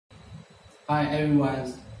Hi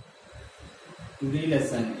everyone, today's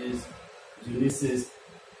lesson is Ulysses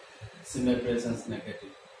simple present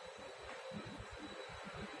negative.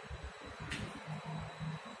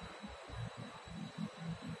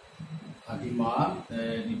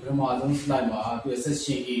 The Brahma slide to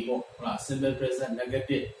section A simple present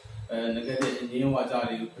negative negative new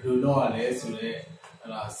wajari Bruno less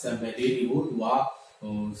somebody would walk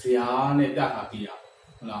Sian Dakapia.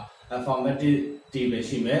 Affirmative T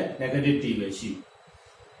negative T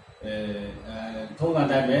thông là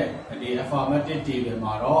đại mẹ thì affirmative thì về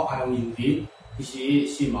mà đó ai cũng gì thì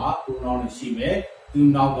xí mà tu nào thì xí mẹ tu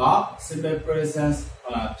nào cả simple presence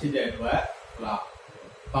làဖြစ်တဲ့အတွက်là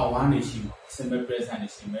bảo án thì xí mà simple presence thì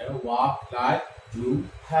xí mẹ walk like do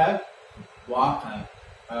have walk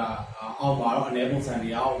ông mà đó anh em cũng sang đi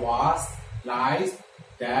was like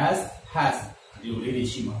does has điều đấy thì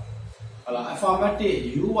xí mà là affirmative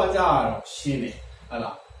youว่าจะရှင်းတယ်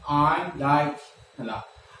là I like là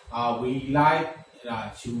we like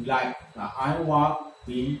you like I walk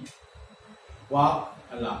we walk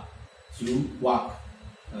you walk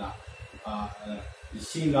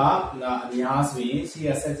she ကအများဆိုရင် she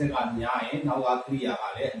ရဲ့ set ကအများရင်နောက်က clear က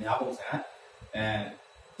လည်းအများပုံစံ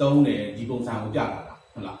သုံးတယ်ဒီပုံစံကိုပြတာလား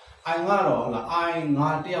ဟုတ်လား I ကတော့ဟုတ်လား I ငါ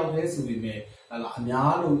တယောက်တည်းဆိုပေမဲ့ဟုတ်လားအ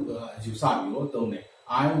များလို့ယူဆပြီးတော့သုံးတယ်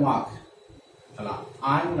I walk ဟုတ်လား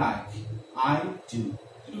I like I do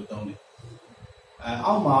ဒီလိုသုံးတယ်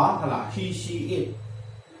အောက်မှာဟလာ he she it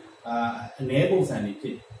အနည်းပုံစံတွေဖြ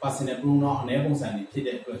စ် personal pronoun အနည်းပုံစံတွေဖြစ်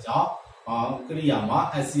တဲ့အတွက်ကြောင့်ကရိယာမှာ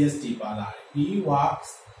SCST ပါလာတယ် he walks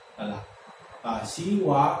ဟလာshe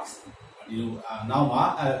walks ဒီလိုနောက်မှာ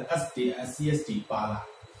SCST ပါလာ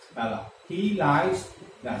ဟလာ he likes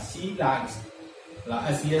she likes ဟလာ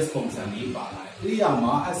SCS ပုံစံလေးပါလာတယ်ကရိယာ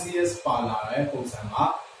မှာ SCS ပါလာတဲ့ပုံစံက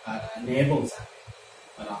အနည်းပုံစံ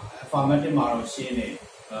ဟလာ affirmative မှာတော့ရှင်းတယ်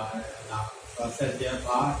ဆက်ကြ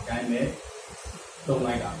ပါတိုင်းမဲ့သုံး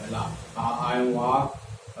လိုက်တာပဲလား I walk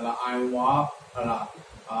ဟလာ I walk ဟလာ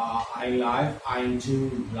I like I do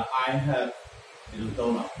ဟလာ I have ဒီလို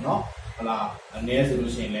သုံးတာเนาะဟလာအနည်းဆို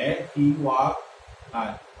လို့ရှိရင်လည်း he walk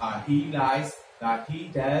he likes he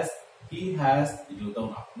does he has ဒီလိုသုံး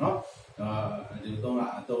တာเนาะဒီလိုသုံးတာ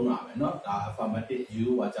ပဲเนาะဒါ affirmative you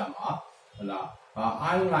ကကြမှာဟလာ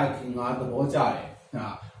I like ငါသဘောကျတယ်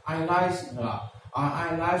I like ဟလာI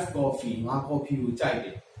like coffee ငါ coffee ကိုကြိုက်တ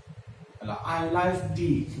ယ်ဟလာ I like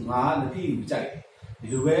tea ငါ tea ကိုကြိုက်တယ်ဒီ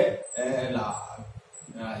လိုပဲလာ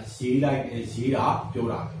ရေးလိုက်ရေးတာပြော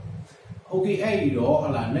တာ Okay အဲ့ဒီတော့ဟ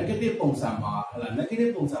လာ negative ပုံစံမှာဟလာ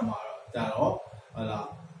negative ပုံစံမှာတော့ကြတော့ဟလာ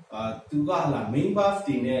သူကဟလာ main verb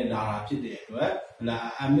တွေနဲ့လာတာဖြစ်တဲ့အတွက်ဟလာ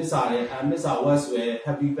amisa was ဆိုရယ်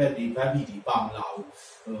happy birthday baby ဒီပါမလာဘူး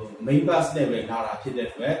main verb နဲ့ပဲလာတာဖြစ်တဲ့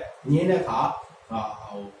အတွက်ညင်းတဲ့အခါ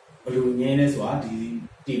ဘယ်လိုညင်းလဲဆိုတာဒီ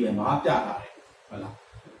table မှာပြထားတယ်ဟုတ်လား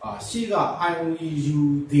ရှေ့က I only you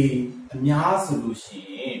they အများဆိုလို့ရှိ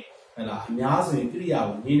ရင်ဟုတ်လားအများဆိုရင်ကိရိယာ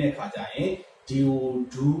ကိုညင်းတဲ့ခါကျရင်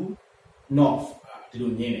do not ဒီ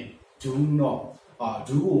လိုညင်းတယ် do not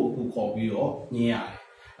do ကိုခေါ်ပြီးတော့ညင်းရတယ်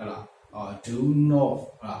ဟုတ်လားdo not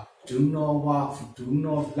do not walk do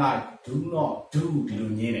not like do not do ဒီ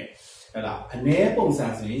လိုညင်းတယ်ဟုတ်လားအနည်းပုံစံ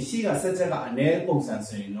ဆိုရင်ရှေ့ကဆက်ချက်ကအနည်းပုံစံ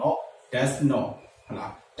ဆိုရင်တော့ does not ဟုတ်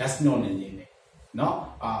လားdoes not နဲ့ညင်းတယ်เนาะ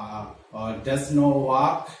does not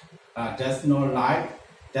walk does not like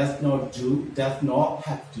does not do does not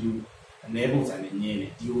have to အနေပုံစံနဲ့ညင်းတ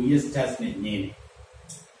ယ် DOS test နဲ့ညင်းတယ်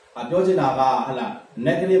ပြောချင်တာကဟလာ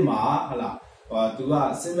negative မှာဟလာသူက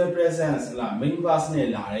simple present ဟလာ main verb နဲ့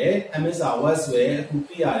လာတယ် MSR was ဆိုရယ်အခု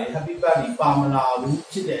ပြရတယ် happy birthday ပါမလာဘူး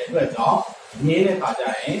ဖြစ်တဲ့အတွက်ကြောင့်ညင်းတဲ့ခါကျ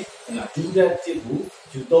ရင်ဟလာ do that တစ်ကို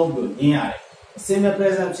ယူသုံးပြီးညင်းရတယ် simple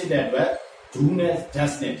present ဖြစ်တဲ့အတွက် do နဲ့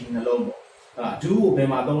does နဲ့ဒီနှလုံးပေါ့do ကိုဘယ်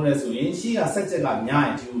မှာသုံးလဲဆိုရင်ရှေ့ကဆက်ချက်ကများရ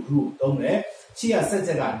င် do ကိုသုံးတယ်ရှေ့ကဆက်ချ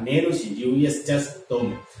က်ကနည်းလို့ရှိရင် DOS just သုံး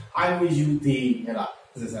တယ် I will use they ဟဲ့လား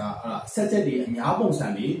ဆက်ချက်တွေအများပုံစံ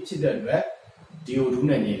တွေဖြစ်တဲ့အတွက် do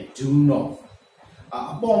နဲ့ညင်းတယ် do not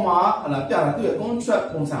အပေါ်မှာဟလာပြတာသူ့ရဲ့ contract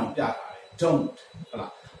ပုံစံကိုပြတာတယ် don't ဟလာ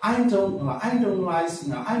I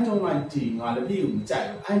don't like tea ငါလည်းဒီကိုမကြိုက်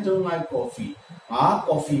ဘူး I don't like coffee ငါ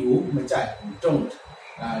coffee ကိုမကြိုက်ဘူး don't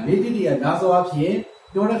နေတိတိကများသောအားဖြင့်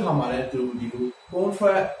ပြောတဲ့ခါမှာလည်းသူဒီလို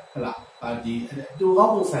contract ဟလာဒီတူကော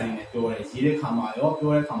က်ပုံစံနေနဲ့ပြောတယ်ရေးတဲ့ခါမှာရော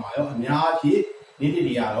ပြောတဲ့ခါမှာရောအများအပြည့်နေတိ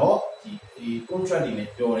တိကတော့ဒီ contract တွေနဲ့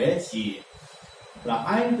ပြောတယ်ရေးတယ်ဟလာ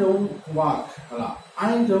I don't work ဟလာ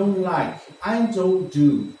I don't like I don't do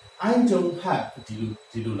I don't have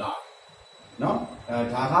ဒီလိုလားเนาะ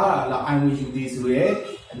ဒါကလာ I will use this ဆိုရဲ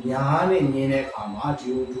အများနဲ့ညင်းတဲ့အခါမှာဒီ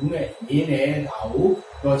do နဲ့ညင်းတယ်ဒါကို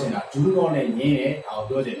ပြောချင်တာ do not နဲ့ညင်းတယ်ဒါကို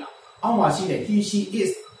ပြောချင်တာအောက်မှာရှိတဲ့ he she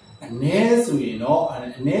is nè suy nó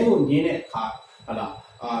nè của nhé này cả là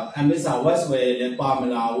em biết sao West về là ba mươi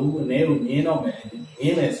là nè của nhé nó về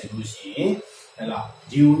nhé này sẽ đúng gì là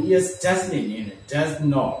you is just nhé này does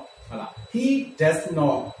not là he does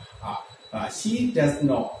not she does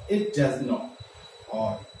not it does not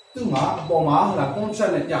tu mà bỏ mà là con số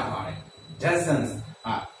này chẳng hạn doesn't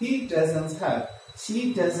he doesn't have she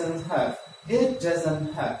doesn't have it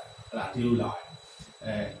doesn't have là điều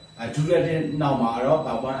lại chủ đề trên nào mà đó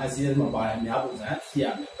bảo quan ASEAN mà bảo là nhà bổn sản thì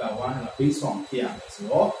bảo quan là based on thì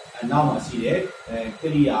số nào mà chỉ để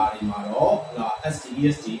cái gì mà đó là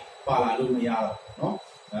STEST bảo là luôn nhà đó nó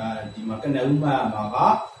thì mà cái nào mà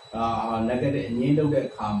là cái nhìn đâu cái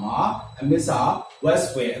khám em biết sao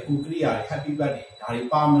Westway cũng cái happy birthday đại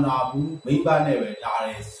ba mươi năm bún mấy ba này về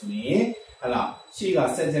đại suy là chỉ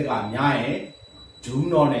là sẽ cái nhà ấy do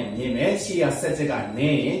nó này nhìn này chỉ là sẽ cái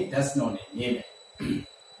này does not này nhìn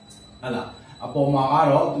này là bộ mà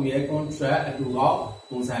đó tụi em contract tụi họ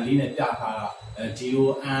công sản lý này trả là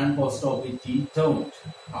do and apostrophe don't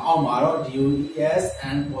ông mà đó do yes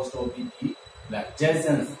and apostrophe là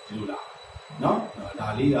doesn't tụi là nó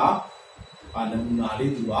là lý đó nằm là lý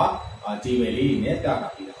tụi họ chỉ về lý này trả là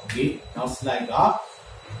ok now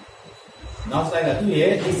slide tụi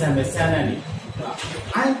em đi xem về xem này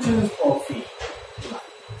I drink coffee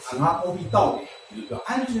anh học coffee tao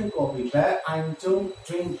I drink coffee but I don't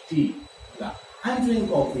drink tea là I drink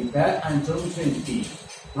coffee but I don't drink tea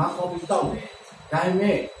ngã coffee tao đấy cái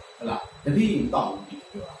này là cái gì tao đi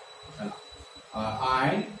được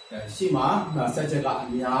là I xí mà sẽ chỉ là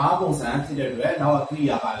nhà bông sản thì được nào cái gì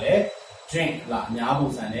cả đấy drink là nhà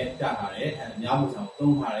bông sản này trả đấy nhà bông sản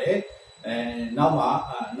tung đấy nào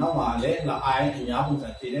mà đấy là ai nhà bông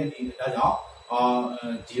sản thì đấy đi đã rõ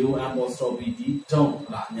do apostrophe don't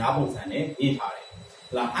là nhà bông sản này đi thà đấy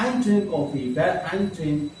là I drink coffee but I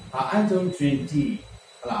don't drink tea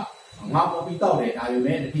là ngã coffee tao đấy ai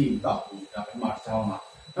biết cái gì tao là cái mặt sao mà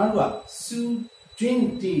nó là Sue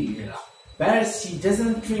drink tea là but she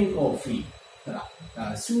doesn't drink coffee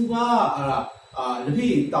là Sue là cái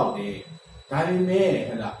gì tao đấy ai biết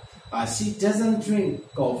là she doesn't drink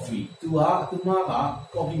coffee tu mà cả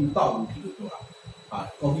coffee tao đi được rồi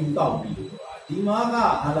coffee tao đi được rồi đi mà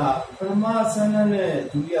cả là Prama sana này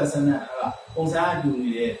Julia sana là ông xã dùng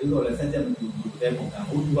gì đấy rồi là sẽ chậm dùng để một cái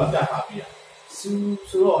ông chủ đã học rồi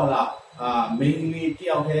số là mình đi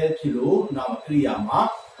theo thế thì lúc nào mà khi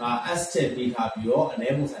mà S đi học rồi anh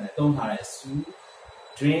em sẽ này tông thà su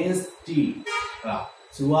drinks tea là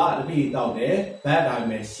số là bị tao đấy but I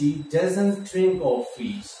mean she doesn't drink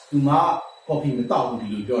coffee tu mà coffee mới tao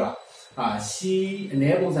đi được rồi she anh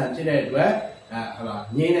em sẽ chỉ để rồi là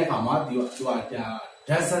nhớ này cả mà điều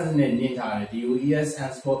doesn't này nhớ thà DOES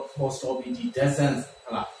and apostrophe doesn't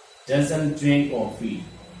là doesn't drink coffee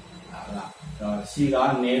là she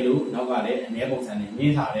là nhớ lu nào cái đấy nhớ bông sản này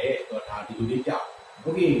nhớ thà đấy rồi thà điều đi chả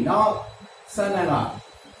ok now sau này là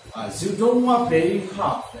you don't want very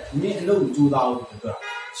hard nhớ lu chú đào được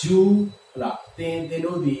chú là tên nó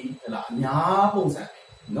đi là nhớ bông sản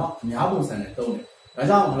nó nhớ bông sản này đâu này đó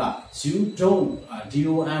rằng là you don't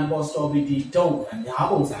do apostrophe don't nhà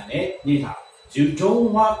bông sản này như thế you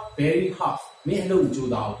don't work very hard mấy lúc chú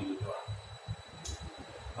đào đi được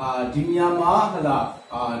đi nhà mà là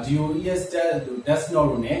do is does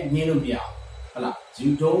not này như lúc bia là you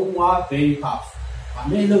don't work very hard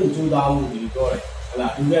mấy lúc chú đào đi được rồi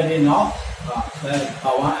là đúng cái này nó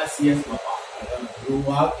bảoว่า SCS mà bảoรู้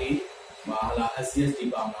ว่ากี่mà là SCS ที่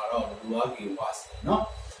bảo nào đóรู้ว่ากี่was nó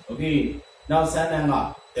ok now sang là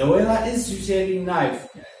the weather is usually nice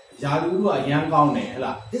ရာသီဥတုအရန်ကောင်းတယ်ဟဲ့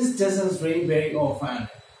လား it doesn't rain very often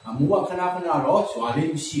မိုးကခဏခဏတော့ရွာလေး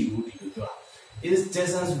မရှိဘူးဒီလိုပြောတာ it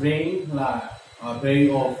doesn't rain ဟလာ very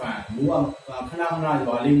often မိုးကခဏခဏ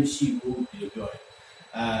ရွာလေးမရှိဘူးဒီလိုပြောတယ်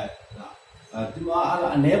သူက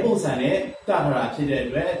အနေပုံစံနဲ့တတ်ထားတာဖြစ်တဲ့အ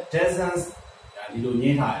တွက် doesn't ဒီလိုည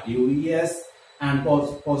င်းထားတယ် DOES and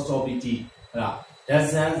apostrophe t ဟလာ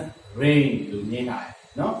doesn't rain ဒီလိုညင်းထားတယ်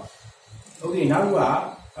နော် okay နောက်တစ်ခုက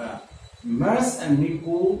Max and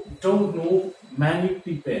Nico don't know many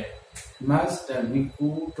people. Max and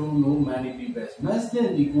Nico don't know many people. Max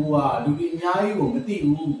and Nico လူတွေအများကြီးကိုမသိ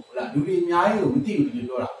ဘူးဟုတ်လားလူတွေအများကြီးကိုမသိဘူးဒီလို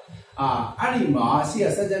ပြောတာအဲ့ဒီမှာရှေ့က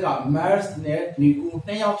စက်ချက်က Max နဲ့ Nico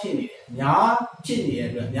နှစ်ယောက်ဖြစ်နေတယ်များဖြစ်နေတဲ့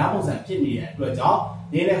အတွက်များပုံစံဖြစ်နေတဲ့အတွက်ကြောင့်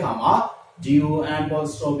နေတဲ့အခါမှာ do and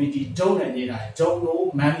apostrophe don't နဲ့နေတာ don't know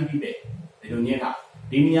many people ဒီလိုနေတာ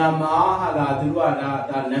ဒီနေရာမှာဟာလာသူတို့က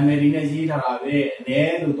ဒါနာမည်တွေနဲ့ရေးထားတာပဲအနေ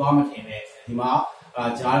လို့သွားမထင်နဲ့ဒီမှာ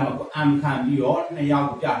ဂျားမှာအမ်ခံပြီးတော့နှစ်ယောက်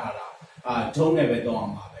ကိုပြထားတာထုံးနဲ့ပဲတော့အော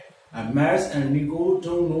င်ပါပဲ Max and Nico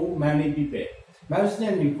don't know many people Max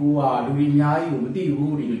နဲ့ Nico ကလူကြီးအများကြီးကိုမသိ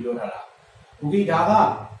ဘူးဒီလိုပြောထားတာโอเคဒါက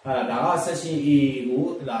ဒါက section A ကို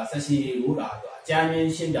section A ကို အကြမ်းမြင်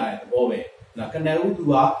ရှင်းပြတဲ့သဘောပဲ ကနဦးသူ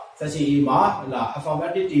က section A မှာ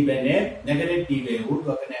affirmative table နဲ့ negative table ကို သူ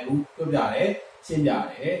ကကနဦးပြောပြတယ်ရှင်းပြ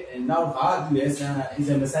တယ်နောက်က သူရဲ့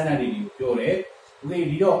example standard တွေကိုပြောတယ် okay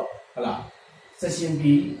ဒီတော့ section B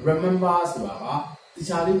remember ဆိုတာကတ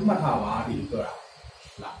ခြားလေးမှတ်ထားပါဒီလိုပြောတာ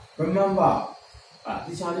remember တ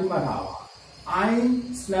ခြားလေးမှတ်ထားပါ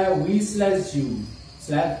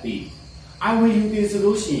I/we/you/b I will you ဒီဆို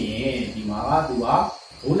လို့ရှိရင်ဒီမှာကသူက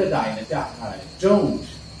ဘိုးလက်တာရင်းနဲ့ပြထားတယ် don't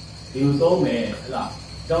ဒီလိုသုံးမယ်ဟုတ်လား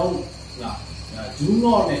don't do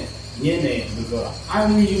not နဲ့ညင်းတယ်လို့ပြောတာ I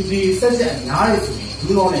will you ဒီဆက်ချက်အများကြီးဆိုရင် do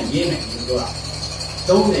not နဲ့ညင်းတယ်လို့ပြောတာ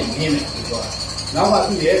don't နဲ့ညင်းတယ်လို့ပြောတာနောက်က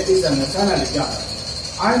သူ့ရဲ့သိစံနဲ့ဆန်းတယ်ပြတာ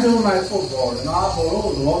I don't like football ငါဘောလုံး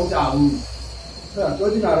ကိုသဘောမကျဘူးပြော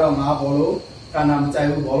ချင်တာတော့ငါဘောလုံးကဏ္ဍမကြိုက်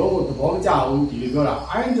ဘူးဘောလုံးကိုသဘောမကျဘူးဒီလိုပြောတာ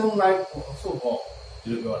I don't like football ဒီ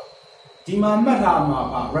လိုပြောတာဒီမှာမှတ်ထားမှာ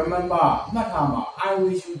ပါ remember မှတ်ထားမှာ I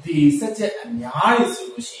will you ဒီဆက်ချက်အများကြီးဆို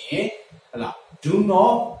လို့ရှိရင်ဟလာ do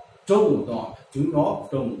not don't တော့ do not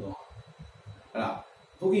don't တော့ဟလာ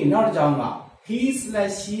okay နောက်တစ်ကြောင်းက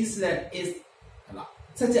he/she/is ဟလာ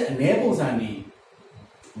ဆက်ချက်အနည်းပုံစံနေ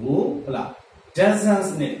ကိုဟလာ doesn't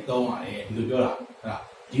နဲ့သုံးပါတယ်ဒီလိုပြောတာဟလာ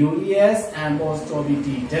DOES and apostrophe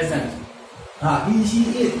doesn't he she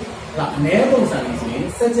is ဟလာအနည်းပုံစံနေဆိုရင်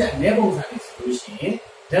ဆက်ချက်အနည်းပုံစံနေဆိုလို့ရှိရင်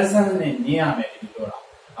doesn't နဲ့ညင်းရမယ်ဒီလိုပြောတာ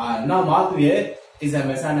နောက်မှသူရဲ့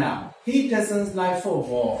example ဆန်းတာ he doesn't like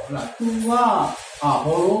football ဟုတ်လားသူက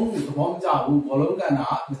ဘောလုံးသဘောမကျဘူးဘောလုံးကဏ္ဍ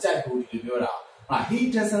မကြိုက်ဘူးဒီလိုပြောတာhe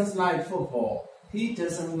doesn't like football he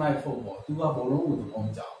doesn't like football သူကဘောလုံးကိုသဘောမ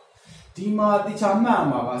ကျဘူးဒီမှာတိချာမှတ်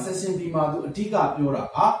မှာက section B မှာသူအဓိကပြောတာက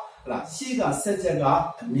ဟုတ်လားရှေ့ကဆက်ချက်က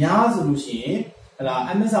အများဆိုလို့ရှိရင်ဟုတ်လား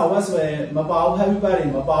MSR word ဆိုရင်မပါဘူး heavy part တွေ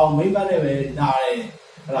မပါဘူး main part တွေပဲဒါတယ်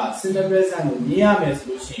ဟလာ simple present ကိုမြင်ရမယ်ဆို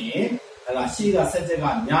လို့ရှိရင်ဟလာရှေ့ကဆက်ချက်က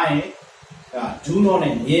များရင်do not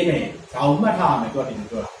နဲ့ညင်းမယ်ဒါကိုမှတ်ထားရမယ်သူကဒီလို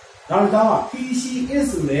ပြောတာနောက်တစ်ခါက he she is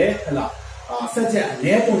ဆိုလဲဟလာဆက်ချက်အန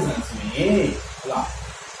ည်းပုံစံဆိုရင်ဟလာ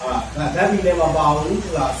ဓာတ်ပြီးလည်းမပါဘူးဟ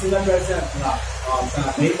လာ simple present ဟလာ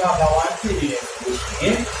မေကဘာဝဖြစ်နေတယ်ဆိုလို့ရှိရ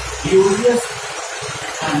င် DOES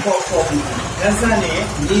and apostrophe doesn't နဲ့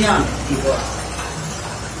ညင်းရမယ်ဒီပြော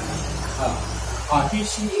တာhe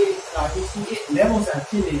she is level ဆန်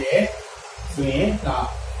ဖြစ်နေတယ်ဆိုရင်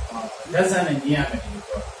doesn't နဲ့ညင်းရမယ်ဒီလို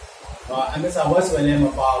ပြောတာMSR word ဆိုရင်လည်းမ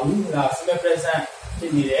ပါဘူးဒါ simple present ဖြ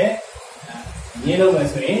စ်နေတယ်ညင်းလို့မယ်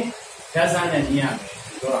ဆိုရင် doesn't နဲ့ညင်းရမယ်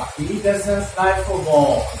ဒီပြောတာ he doesn't like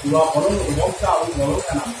football ဒီကဘောလုံးကိုဘောချဘူးဘောလုံးက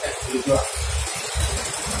ဏ္ဍမဆက်ဒီလိုပြောတာ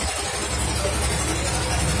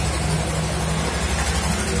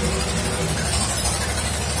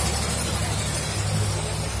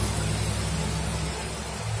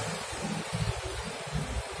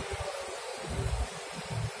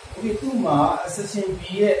ဒီသူ့မှာ section B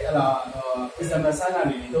ရဲ့ဟလာ example ဆန်းတာ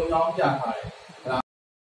တွေ၃ကြောင်းပြထားတယ်ဟလာ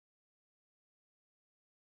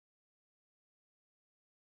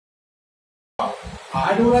I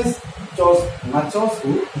don't like George ငါ George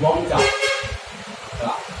ကိုဘောင်းကြဟ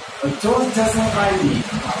လာ George doesn't like me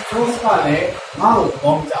George ကလည်းငါ့ကို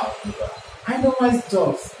ဘောင်းကြဘူးပြောတာ I don't like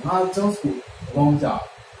George ငါ George ကိုဘောင်းကြ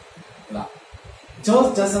ဟလာ George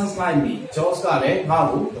doesn't like me George ကလည်းငါ့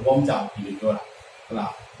ကိုဘောင်းကြပြီလို့ပြောတာဟလာ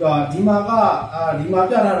ဒီမှာ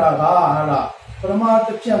ပြထားတာကဟာလားပထမတ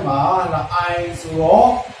စ်ဖြတ်မှာဟာလား I ဆိုတော့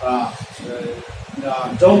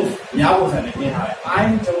don't များပုံစံနဲ့ပြင်ထားတယ် I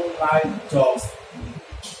don't like George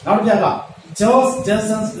နောက်တစ်ဖြတ်က George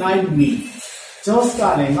doesn't like me George က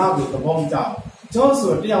လည်းငါ့ကိုသဘောမကျဘူး George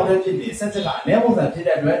ဆိုတယောက်တည်းဖြစ်တယ်ဆက်ချက်ကအနည်းပုံစံဖြစ်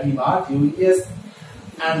တဲ့အတွက်ဒီမှာ DOES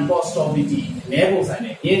and apostrophe အနည်းပုံစံ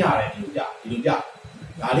နဲ့ပြင်ထားတယ်ဒီလိုပြ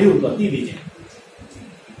ဒါလေးကိုတော့သိနေခြင်း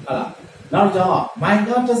ဟာလားနောက်ကြောင်းက my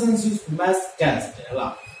car doesn't use mass gas ဟလာ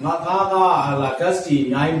ငါကားကဟလာ gas ကြီးအ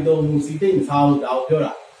များကြီးသုံးဘူးစီတိတ်မစားဘူးဒါကိုပြော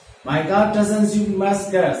တာ my car doesn't use mass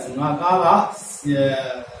gas ငါကားက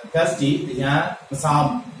gas ကြီးအများမစား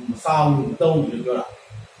ဘူးသုံးဘူးလို့ပြောတာ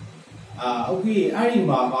okay အဲ့ဒီ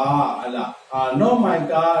မှာကဟလာnot my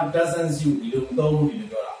car doesn't use ဒီလိုသုံးဘူးဒီလို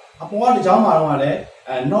ပြောတာအပေါ်ကဒီကြောင်းမှာတော့လည်း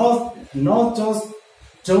not just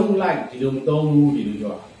don't like ဒီလိုမသုံးဘူးဒီလို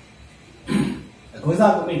ပြောတာခွင့်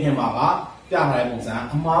စားကွန်ပဏီထဲမှာကပြထားတဲ့ပုံစံ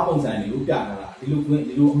အမှားပုံစံတွေကိုပြထားတာဒီ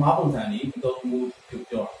လိုအမှားပုံစံတွေသုံးဖို့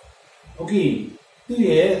ပြောတာ okay သူ့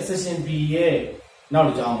ရဲ့ section B ရဲ့နောက်တ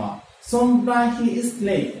စ်ကြောင်းမှာ sometimes he is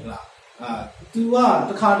late လားသူက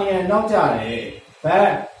တခါတည်းနောက်ကျတယ်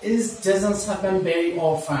but it doesn't happen very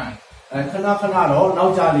often ခဏတော့နော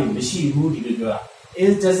က်ကျလိမ့်မရှိဘူးဒီလိုပြောတာ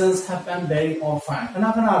it doesn't happen very often ခဏ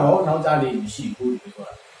တော့နောက်ကျလိမ့်မရှိဘူးဒီလိုပြော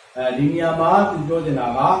တာဒီနေရာမှာသူပြောချင်တာ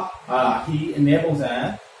ကhe အနည်းပုံစံ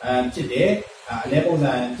ဖြစ်တယ်အနည်းပုံ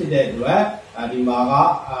စံဖြစ်တဲ့အတွက် ဒီမှာက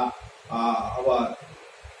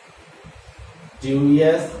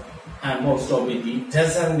Julius and apostrophe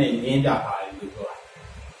doesn't နဲ့ရင်းပြထားတယ်လို့ပြောတာ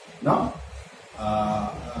နော်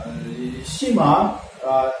ရှေ့မှာ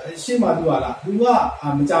သူကလားသူက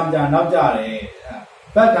မကြနောက်ကြတယ်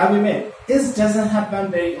but ဒါပေမဲ့ it doesn't happen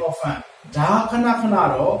very often ဒါခဏ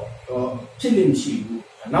တော့ဖြစ်လိမ့်မရှိဘူး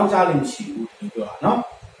နောက်ကြလိမ့်မရှိဘူးလို့ပြောတာနော်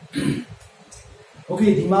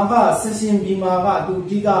okay ဒီမှာက session B မှာကသူအ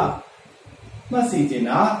ဓိကမှတ်စီချင်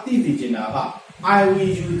တာသိစီချင်တာက I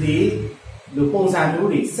will use လို့ပုံစံမျိုး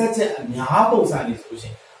တွေစက်ချက်အများပုံစံတွေဆိုရှ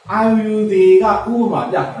င် I will use ကဥပမာ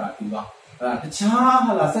ပြထားတာသူကတခြား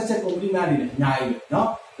စက်ချက် complement တွေလည်းအများကြီးပဲเนาะ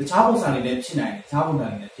တခြားပုံစံတွေလည်းဖြစ်နိုင်တယ်တခြားပုံစံ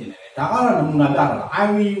တွေလည်းဖြစ်နိုင်တယ်ဒါကတော့နမူနာပြထားတာ I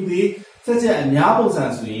will use စက်ချက်အများပုံစံ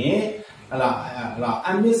ဆိုရင်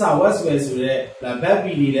Amisa Westway ဆိုတဲ့ back B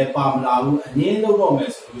တွေလည်းပါမလာဘူးအငင်းလုပ်တော့မ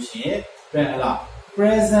ယ်ဆိုလို့ရှိရင်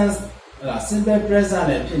presence simple present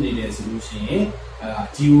လည်းဖြစ်နေတယ်ဆိုလို့ရှိရင်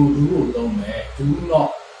GO do ကိုသုံးမယ် do not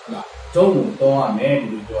don't ကိုသုံးရမယ်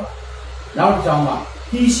လို့ပြောတာနောက်တစ်ကြောင်းက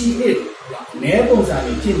he she it နဲပုံစံ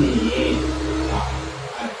တွေဖြစ်နေရင်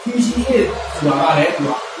he she it ဆိုတာကလည်းသူ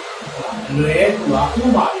ကအလွယ်သူကဥ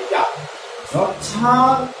ပမာတွေပြเนาะ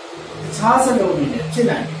ခြားစလုံးတွေလည်းဖြစ်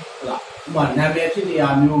နိုင်တယ်ဟုတ်လားဥပမာနာမည်ဖြစ်နေရ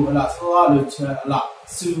မျိုးဟုတ်လားဆိုရလို့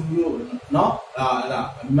su လို့เนาะ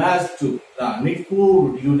mass to nico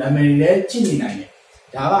ဒီလိုနာမည်တွေလည်းဖြစ်နေနိုင်တယ်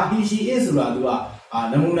ဒါက he she is ဆိုတာသူက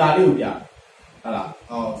နမူနာလေးကိုပြဟုတ်လား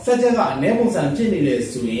စက်ချက်ကအနည်းပုံစံဖြစ်နေတယ်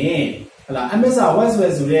ဆိုရင်ဟုတ်လား Amisa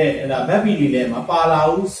Westway ဆိုတဲ့back B တွေလည်းမပါလာ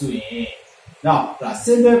ဘူးဆိုရင်နောက်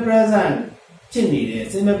simple present ဖြစ်နေတယ်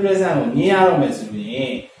simple present ကိုမြင်ရတော့မယ်ဆိုရ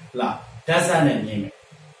င်ဟုတ်လား doesn't နဲ့မြင်မယ်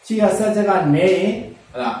ခြေကစက်ချက်ကနေရင်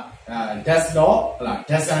ဟုတ်လားdoes not ဟုတ်လား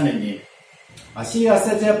doesn't နဲ့မြင်မယ်ရှေ့ကစ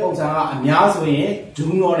က်ချက်ပုံစံကအများဆိုရင် do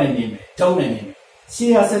not နဲ့မြင်မယ် don't နဲ့မြင်မယ်ရှေ့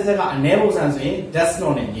ကစက်ချက်ကအနည်းပုံစံဆိုရင် does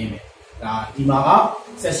not နဲ့မြင်မယ်ဒါဒီမှာက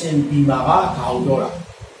session B မှာကဒါကိုပြောတာ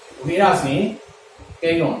okay ဒါဆိုရင်ကိ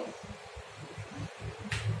န်းတော့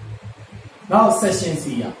now session C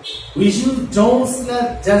ရ we should don't let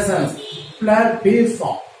doesn't plan based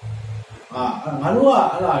form ငါတို့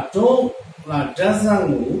ကdon't doesn't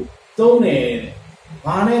ကိုသုံးတယ်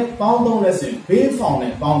ဘာနဲ့ပေါင်းသုံးလဲဆိုရင် based form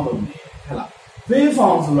နဲ့ပေါင်းသုံးတယ်ဟုတ်လား based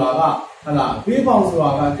form ဆိုတာကဟုတ်လား based form ဆိုတာ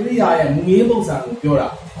ကကရိယာရဲ့မူရင်းပုံစံကိုပြောတာ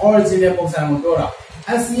original ပုံစံကိုပြောတာ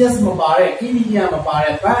SCS မပါတဲ့ immediate မပါ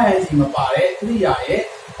တဲ့ bias မပါတဲ့ကရိယာရဲ့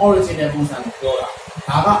original ပုံစံကိုပြောတာ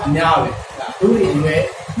ဒါကအများပဲဒါတို့တွေအရွယ်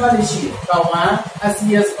မှတ်လို့ရှိတယ်တောင်ဝမ်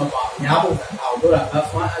SCS မပါအများပုံစံဒါကိုပြောတာ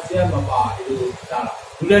F1 SCS မပါဒီလိုဒါလား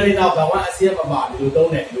လူလည်းဒီနောက်တောင်ဝမ် SCS မပါဒီလို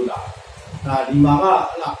သုံးတယ်ဒီလိုလားဒါဒီမှာက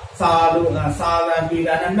စာလန်ပေ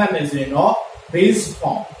တာနဲ့မှတ်မယ်ဆိုရင်တော့ base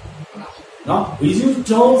form နော် we use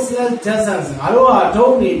don't slash doesn't ငါတို့က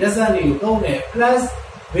don't တွေ doesn't တွေကိုသုံးတယ် plus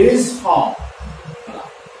base form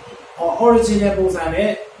original ပုံစံနဲ့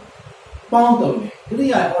ပေါင်းသုံးတယ်ကရိ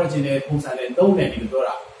ယာ original ပုံစံနဲ့သုံးတယ်ဒီလိုပြော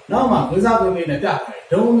တာနောက်မှဝိဇ္ဇာပြင်နဲ့ပြထားတယ်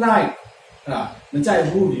don't like မကြိုက်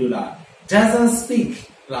ဘူးဒီလိုလား doesn't speak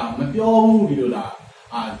မပြောဘူးဒီလိုလား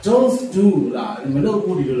don't do မလုပ်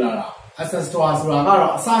ဘူးဒီလိုလားaccess ဆိုတာက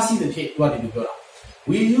တော့အစရှိတဲ့ဖြစ်သူကဒီလိုပြောတာ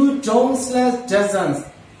we use don't slash doesn't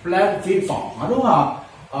plus base form ငါတို့က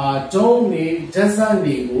don't နေ doesn't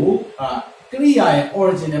တွေကိုကရိယာရဲ့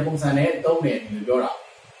original ပုံစံနဲ့သုံးတယ်ဒီလိုပြောတာ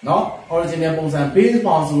နော် original ပုံစံ base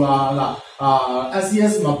form ဆိုတာ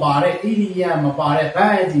SCS မပါတဲ့ idiom မပါတဲ့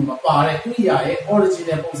bias မပါတဲ့ကရိယာရဲ့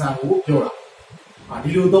original ပုံစံကိုပြောတာဒီ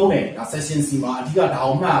လိုသုံးတယ်ဒါ session C မှာအဓိကဒါ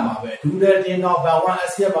အောင်မှတ်ရမှာပဲ do that တင်တော့ 1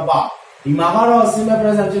 SCS မပါဒီမှာကတော့ simple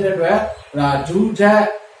present ဖြစ်တဲ့အတွက်do that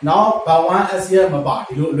နောက် 1 SCS မပါ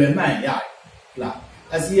ဒီလိုအလွယ်မှတ်ရတယ်ဟုတ်လား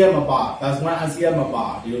SCS မပါ 1 SCS မပါ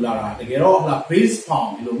ဒီလိုလာတာတကယ်တော့ဟုတ်လား base form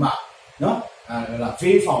ဒီလိုမှနော်ဟုတ်လား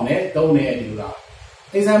base form နဲ့သုံးတယ်ဒီလိုလာ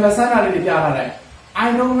example စမ်းတာလေးပြထားတယ် I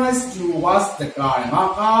don't like to wash the car ငါ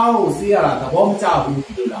ကားကိုစီးရတာသဘောမကျဘူး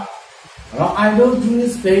ဒီလိုလာတာနော် I don't do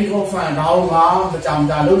this very often တော့ငါမကြောင်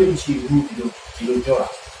ကြလို့မရှိဘူးဒီလိုပြောတာ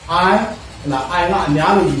I ကအ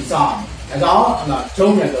များလို့ယူဆတယ်ဒါကြောင့်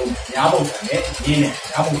ကျုံးတယ်တော့အများပုံစံနဲ့ရင်းတယ်အ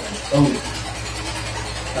များပုံစံနဲ့သုံးတယ်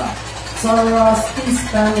ဒါ Sarah speaks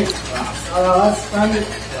Spanish Sarah Spanish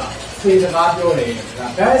ပြေစကားပြောတယ်ဒါ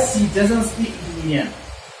but she doesn't speak Indian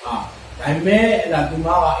ဒါပေမဲ့သူက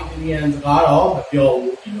Indian စကားတော့မပြော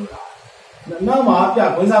ဘူးဒီလိုလားနောက်မှာပြ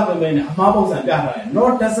ခွင့်စားပြင်နဲ့အမှားပုံစံပြထားတယ်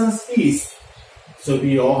not doesn't speak ဆို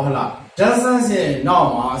ပြီးတော့ဟလာ doesn't ရဲ့နောက်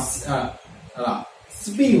မှာဟလာ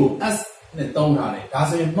speak ကို s နဲ့သုံးထားတယ်ဒါ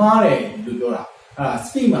ဆိုရင်မှားတယ်လို့ပြောတာ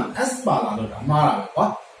speak မှာ s ပါလာလို့ဒါမှားတာပဲကွာ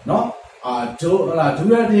နော်ဒို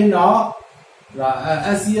ရတဲ့တော့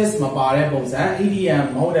SCS မပါတဲ့ပုံစံ idiom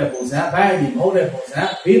မဟုတ်တဲ့ပုံစံ bias မဟုတ်တဲ့ပုံစံ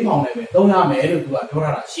ဘေးဖောင်နဲ့ပဲသုံးရမယ်လို့သူကပြော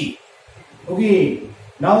ထားတာရှိ Okay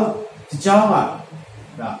now the job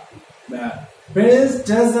Bears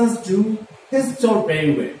doesn't do his job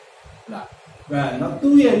very well. Not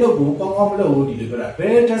 2 years ago,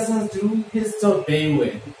 Bear doesn't do his job very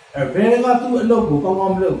well. Bear got 2 years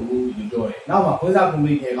ago, now, for example,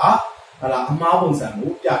 we have a marble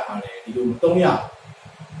sample,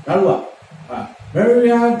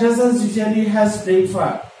 Maria doesn't usually has breakfast.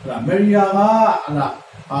 Maria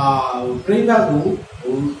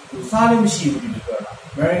breakfast Salim she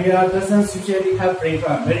Maria doesn't usually have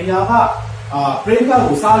breakfast. Maria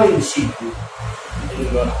breakfast Salim she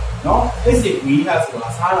no, this is we have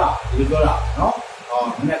Sara, no,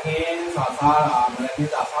 Manakins are Sara,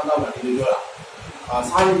 Manakins are Sara,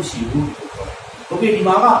 Salim she okay,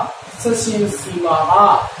 Maga, Sashin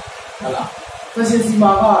Simaga, Sashin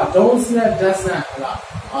Simaga, don't slap doesn't,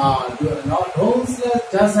 don't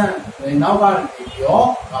slap doesn't, now got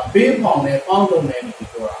your big pound a pound of many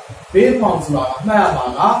people. Big pounds of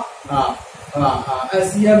Maga,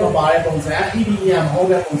 SCM of our concern, EDM,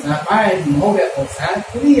 Hogan concern, I Hogan concern,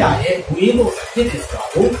 we are a window hit is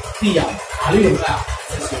trouble, Tia, a little black.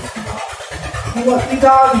 You want to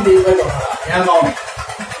tell me the way of Yamon.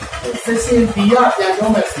 Session Tia,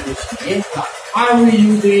 Yagomas solution. I will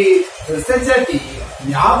use the Sesati,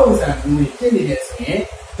 Yabos and we candidates,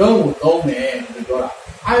 don't man, the Dora.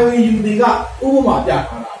 I will use the Uma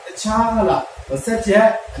Yakara, the Chala, the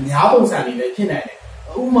Setja, and Yabos and the Kinetic.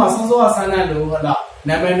 Uma Sazo Sanado,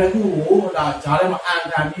 Namanaku, Jarem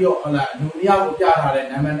and Dio, Dunia Yahare,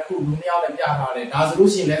 Namanaku, Dunia and Yahare,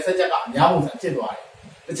 Nazrushi, let's say Yabos and Tidwai.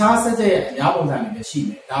 The child said Yabos and the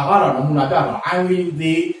sheep, Dagara, Namuna, I will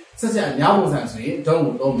be such a Yabos and say,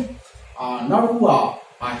 don't know me. Not who are,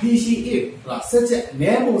 he, she, it, such a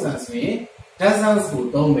Namos and say, dozens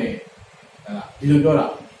who don't me.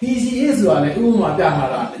 He, she is one, Uma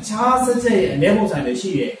Yahara, the child said Namos and the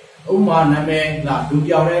sheep. Uma Name, La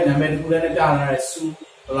Dubiare, Named Gulana, Su,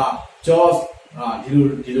 La, Jaws,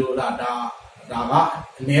 Dilu, Daga,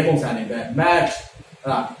 Nemos and Match,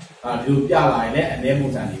 Dubiala, and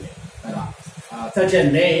Nemos and such a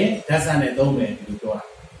name, that's an domain to Dora.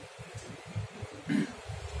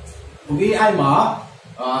 Okay, I'm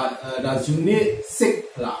the unit 6,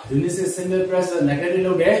 unit 6 single press, negative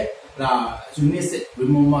load, unit 6,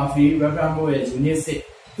 remove free, reference, unit 6.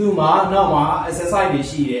 Tuma, no, exercise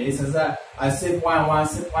she is a 6.1,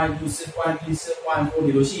 6.2, 6.3,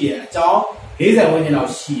 6.4 she, Joe, he's a winning of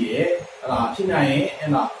she, Pinae,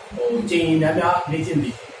 and Jane,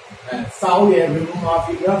 Legend, Saudi, remove my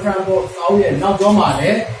figure from Saudi, not Doma,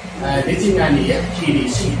 Legend and Kitty,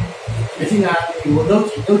 she. Legend and you look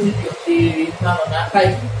at not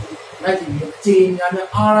like Jane and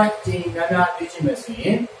Ara, Jane and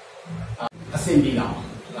Legend, a simple now.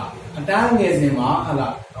 A damn is in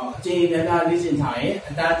Ma, Jane and I listen time,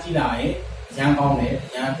 a daddy lie, young on it,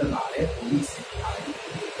 young to lie, police.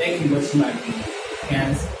 Thank you very much, my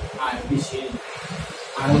friends. I appreciate it.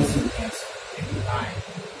 I also answer. Thank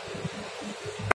you.